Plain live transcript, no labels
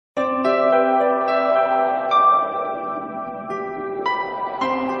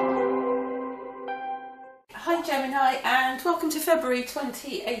to February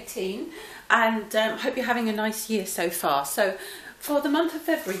 2018, and hope you're having a nice year so far. So for the month of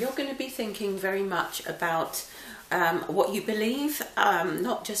February, you're going to be thinking very much about what you believe,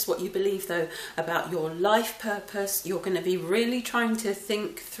 not just what you believe though, about your life purpose. You're going to be really trying to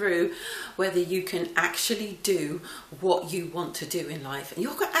think through whether you can actually do what you want to do in life. And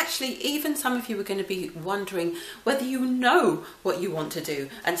you're actually, even some of you are going to be wondering whether you know what you want to do.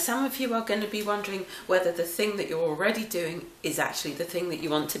 And some of you are going to be wondering whether the thing that you're already doing is actually the thing that you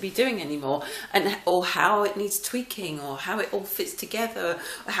want to be doing anymore, and or how it needs tweaking, or how it all fits together,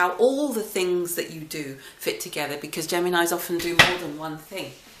 or how all the things that you do fit together, because Geminis often do more than one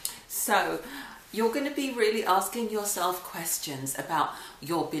thing. So you're going to be really asking yourself questions about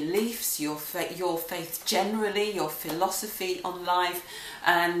your beliefs, your faith generally, your philosophy on life,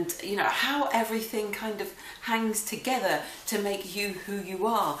 and you know how everything kind of hangs together to make you who you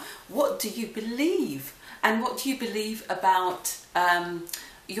are. What do you believe? And what do you believe about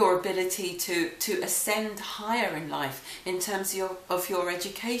your ability to ascend higher in life, in terms of your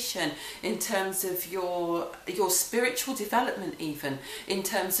education, in terms of your spiritual development, even in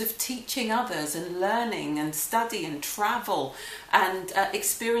terms of teaching others and learning and study and travel and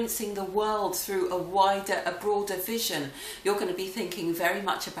experiencing the world through a broader vision. You're going to be thinking very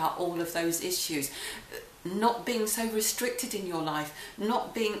much about all of those issues. Not being so restricted in your life,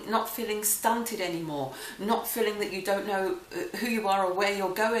 not feeling stunted anymore, not feeling that you don't know who you are or where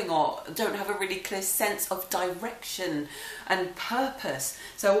you're going, or don't have a really clear sense of direction and purpose.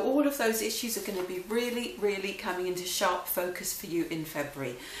 So all of those issues are going to be really, really coming into sharp focus for you in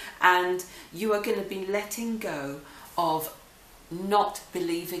February. And you are going to be letting go of not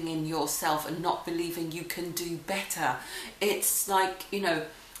believing in yourself and not believing you can do better. It's like, you know,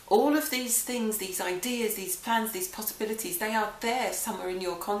 all of these things, these ideas, these plans, these possibilities, they are there somewhere in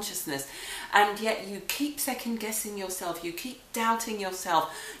your consciousness, and yet you keep second guessing yourself, you keep doubting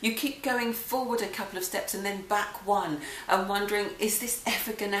yourself, you keep going forward a couple of steps and then back one, and wondering, is this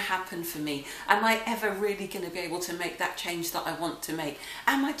ever going to happen for me? Am I ever really going to be able to make that change that I want to make?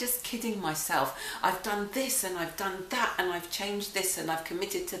 Am I just kidding myself? I've done this and I've done that, and I've changed this and I've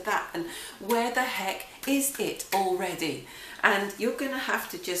committed to that, and where the heck is it already? And you're going to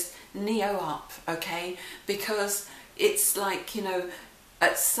have to just neo up, okay? Because it's like, you know,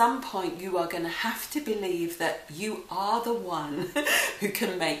 at some point you are going to have to believe that you are the one who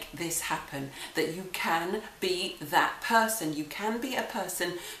can make this happen, that you can be that person. You can be a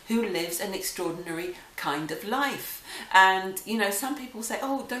person who lives an extraordinary kind of life. And you know, some people say,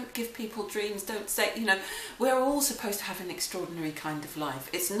 oh, don't give people dreams, don't say, you know, we're all supposed to have an extraordinary kind of life.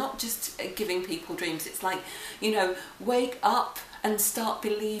 It's not just giving people dreams. It's like, you know, wake up and start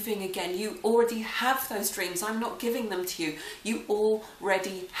believing again. You already have those dreams. I'm not giving them to you. You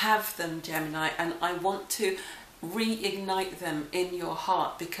already have them, Gemini, and I want to reignite them in your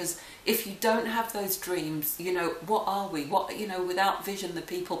heart, because if you don't have those dreams, you know, what are we? What, you know, without vision the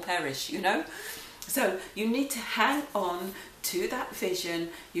people perish, you know? So you need to hang on to that vision.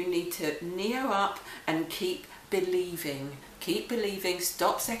 You need to neo up and keep believing. Keep believing,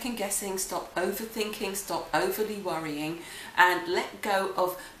 stop second guessing, stop overthinking, stop overly worrying, and let go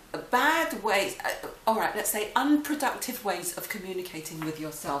of bad ways, alright, let's say unproductive ways of communicating with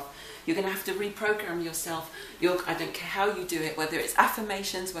yourself. You're going to have to reprogram yourself. I don't care how you do it, whether it's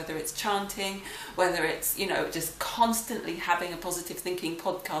affirmations, whether it's chanting, whether it's, you know, just constantly having a positive thinking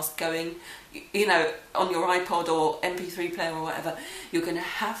podcast going, you know, on your iPod or MP3 player or whatever. You're going to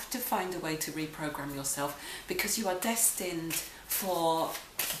have to find a way to reprogram yourself, because you are destined for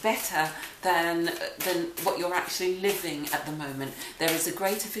better than what you're actually living at the moment. There is a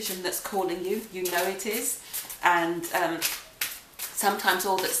greater vision that's calling you. You know it is. And sometimes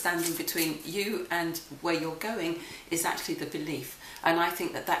all that's standing between you and where you're going is actually the belief. And I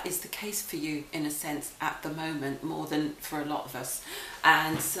think that that is the case for you, in a sense, at the moment, more than for a lot of us.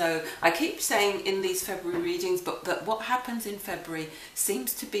 And so I keep saying in these February readings, but that what happens in February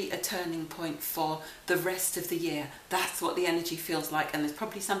seems to be a turning point for the rest of the year. That's what the energy feels like. And there's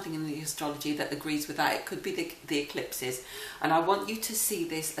probably something in the astrology that agrees with that. It could be the eclipses. And I want you to see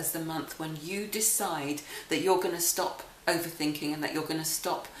this as the month when you decide that you're going to stop overthinking, and that you're going to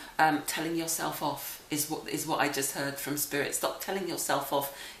stop telling yourself off, is what I just heard from Spirit. Stop telling yourself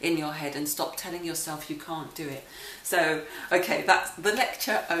off in your head, and stop telling yourself you can't do it. So, okay, that's the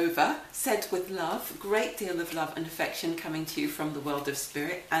lecture over. Said with love, great deal of love and affection coming to you from the world of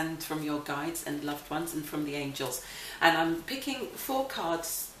Spirit, and from your guides and loved ones, and from the angels. And I'm picking 4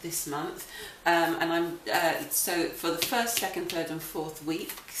 cards this month, and I'm so for the first, second, third and fourth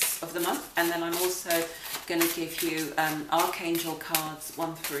weeks of the month, and then I'm also going to give you archangel cards,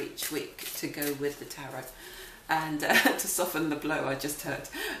 1 for each week, to go with the tarot. And to soften the blow I just heard,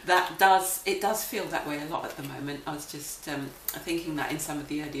 it does feel that way a lot at the moment. I was just thinking that in some of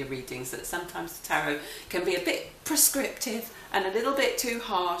the earlier readings, that sometimes the tarot can be a bit prescriptive and a little bit too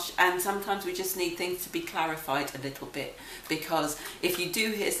harsh, and sometimes we just need things to be clarified a little bit, because if you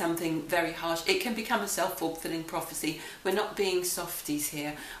do hear something very harsh, it can become a self-fulfilling prophecy. We're not being softies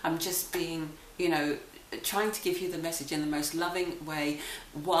here. I'm just being, trying to give you the message in the most loving way,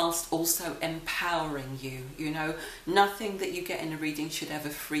 whilst also empowering you. Nothing that you get in a reading should ever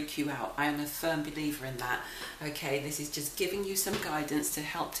freak you out. I am a firm believer in that. Okay, this is just giving you some guidance to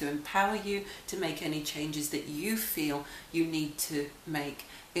help to empower you to make any changes that you feel you need to make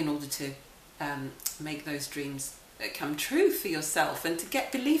in order to make those dreams come true for yourself and to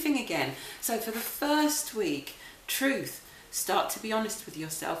get believing again. So for the first week, truth. Start to be honest with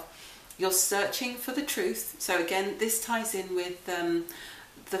yourself. You're searching for the truth. So again, this ties in with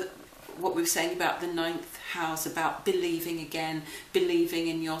what we were saying about the 9th house, about believing again, believing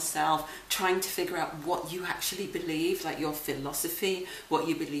in yourself, trying to figure out what you actually believe, like your philosophy, what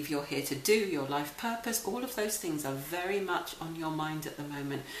you believe you're here to do, your life purpose. All of those things are very much on your mind at the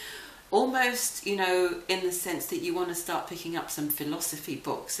moment. Almost, in the sense that you want to start picking up some philosophy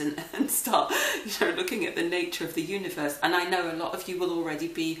books and start, looking at the nature of the universe. And I know a lot of you will already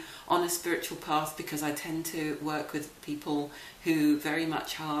be on a spiritual path, because I tend to work with people who very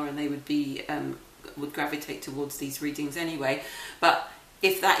much are, and they would gravitate towards these readings anyway. But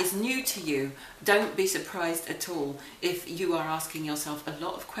if that is new to you, don't be surprised at all if you are asking yourself a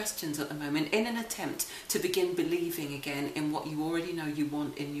lot of questions at the moment in an attempt to begin believing again in what you already know you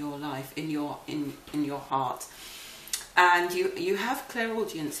want in your life, in your heart. And you have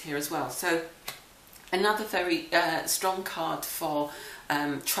clairaudience here as well. So another very strong card for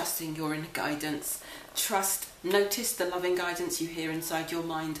trusting your inner guidance. Notice the loving guidance you hear inside your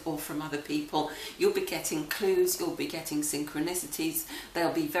mind or from other people. You'll be getting clues, you'll be getting synchronicities.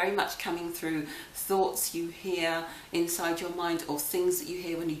 They'll be very much coming through thoughts you hear inside your mind, or things that you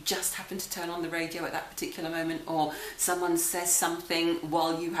hear when you just happen to turn on the radio at that particular moment, or someone says something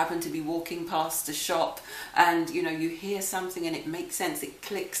while you happen to be walking past a shop, and you hear something and it makes sense, it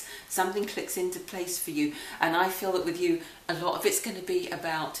clicks, something clicks into place for you. And I feel that with you, a lot of it's going to be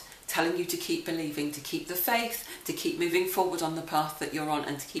about telling you to keep believing, to keep the faith, to keep moving forward on the path that you're on,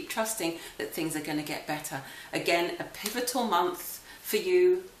 and to keep trusting that things are going to get better. Again, a pivotal month for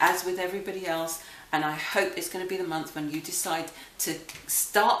you, as with everybody else, and I hope it's going to be the month when you decide to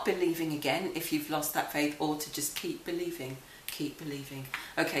start believing again, if you've lost that faith, or to just keep believing. Keep believing.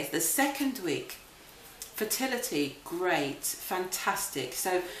 Okay, the second week, fertility, great, fantastic.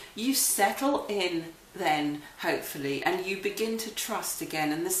 So you settle in then, hopefully, and you begin to trust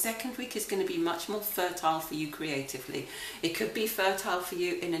again, and the second week is going to be much more fertile for you creatively. It could be fertile for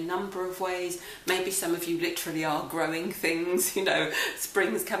you in a number of ways. Maybe some of you literally are growing things,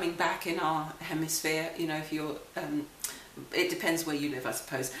 spring's coming back in our hemisphere, if you're it depends where you live, I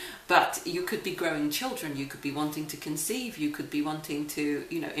suppose, but you could be growing children, you could be wanting to conceive, you could be wanting to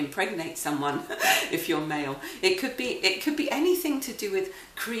impregnate someone if you're male. It could be anything to do with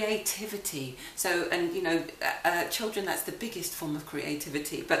creativity. So, and children, that's the biggest form of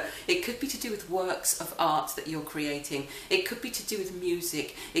creativity, but it could be to do with works of art that you're creating. It could be to do with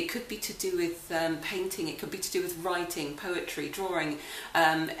music, it could be to do with painting, it could be to do with writing, poetry, drawing,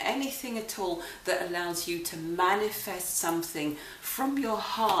 anything at all that allows you to manifest something from your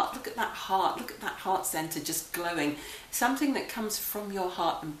heart. Look at that heart center just glowing. Something that comes from your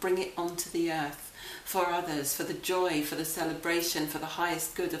heart, and bring it onto the earth for others, for the joy, for the celebration, for the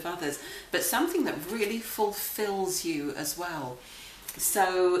highest good of others, but something that really fulfills you as well.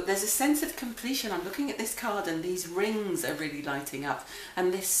 So there's a sense of completion. I'm looking at this card, and these rings are really lighting up,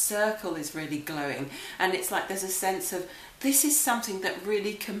 and this circle is really glowing, and it's like there's a sense of this is something that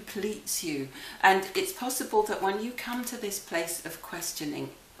really completes you. And it's possible that when you come to this place of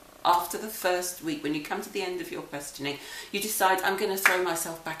questioning, after the first week, when you come to the end of your questioning, you decide, I'm going to throw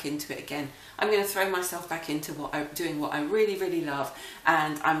myself back into it again. I'm going to throw myself back into doing what I really, really love,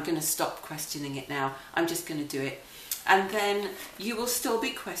 and I'm going to stop questioning it now. I'm just going to do it. And then you will still be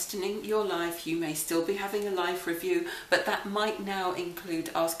questioning your life. You may still be having a life review, but that might now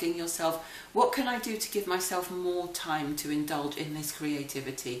include asking yourself, what can I do to give myself more time to indulge in this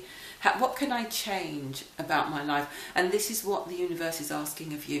creativity? What can I change about my life? And this is what the universe is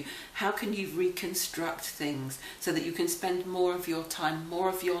asking of you. How can you reconstruct things so that you can spend more of your time, more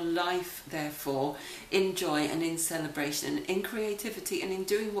of your life, therefore, in joy and in celebration and in creativity and in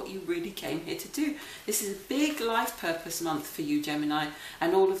doing what you really came here to do? This is a big life purpose month for you, Gemini,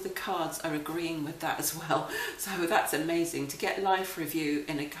 and all of the cards are agreeing with that as well. So that's amazing to get life review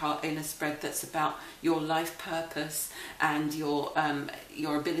in a spread that's about your life purpose and your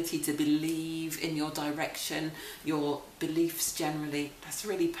ability to believe in your direction, your beliefs generally. That's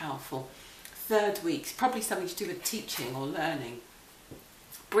really powerful. Third week, probably something to do with teaching or learning.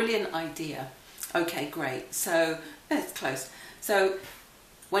 Brilliant idea. Okay, great. So it's close. So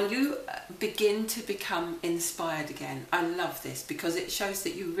when you begin to become inspired again, I love this because it shows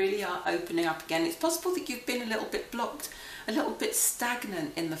that you really are opening up again. It's possible that you've been a little bit blocked, a little bit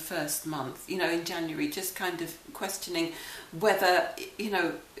stagnant in the first month, in January, just kind of questioning whether,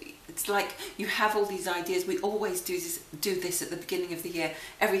 it's like you have all these ideas. We always do this at the beginning of the year.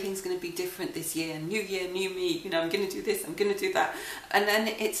 Everything's going to be different this year. New year, new me. I'm going to do this, I'm going to do that. And then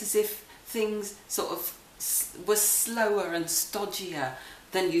it's as if things sort of were slower and stodgier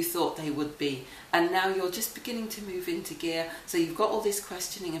than you thought they would be, and now you're just beginning to move into gear. So you've got all this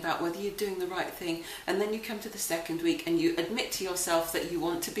questioning about whether you're doing the right thing, and then you come to the second week and you admit to yourself that you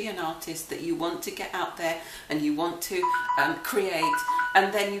want to be an artist, that you want to get out there and you want to create,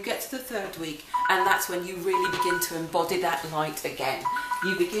 and then you get to the third week and that's when you really begin to embody that light again.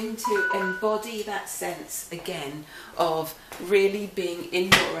 You begin to embody that sense again of really being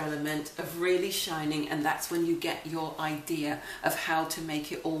in your element, of really shining, and that's when you get your idea of how to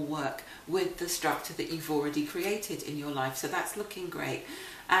make it all work with the structure that you've already created in your life. So that's looking great.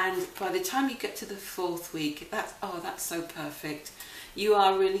 And by the time you get to the fourth week, that's so perfect. You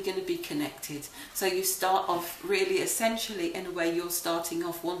are really going to be connected. So you start off really, essentially, in a way, you're starting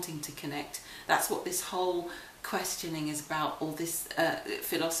off wanting to connect. That's what this whole questioning is about, all this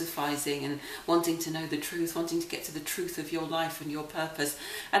philosophizing and wanting to know the truth, wanting to get to the truth of your life and your purpose.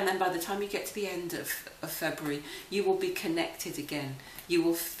 And then by the time you get to the end of February, you will be connected again. You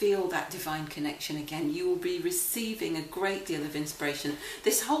will feel that divine connection again. You will be receiving a great deal of inspiration.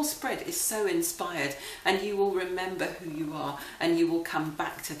 This whole spread is so inspired, and you will remember who you are and you will come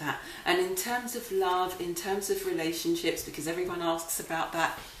back to that. And in terms of love, in terms of relationships, because everyone asks about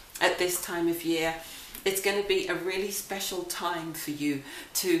that at this time of year, it's going to be a really special time for you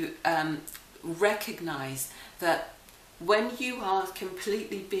to recognize that when you are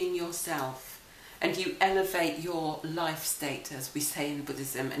completely being yourself and you elevate your life state, as we say in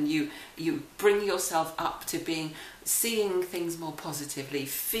Buddhism, and you bring yourself up to seeing things more positively,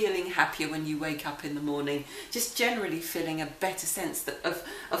 feeling happier when you wake up in the morning, just generally feeling a better sense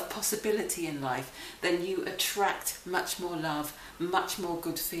of possibility in life, then you attract much more love, much more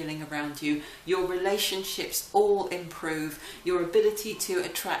good feeling around you. Your relationships all improve. Your ability to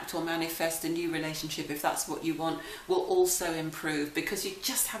attract or manifest a new relationship, if that's what you want, will also improve, because you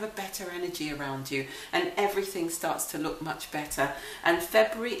just have a better energy around you and everything starts to look much better. And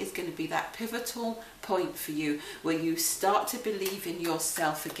February is going to be that pivotal point for you where you start to believe in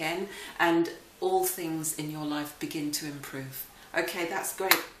yourself again and all things in your life begin to improve. Okay, that's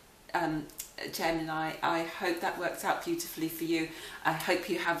great, Gemini. I hope that works out beautifully for you. I hope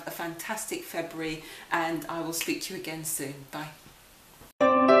you have a fantastic February, and I will speak to you again soon. Bye.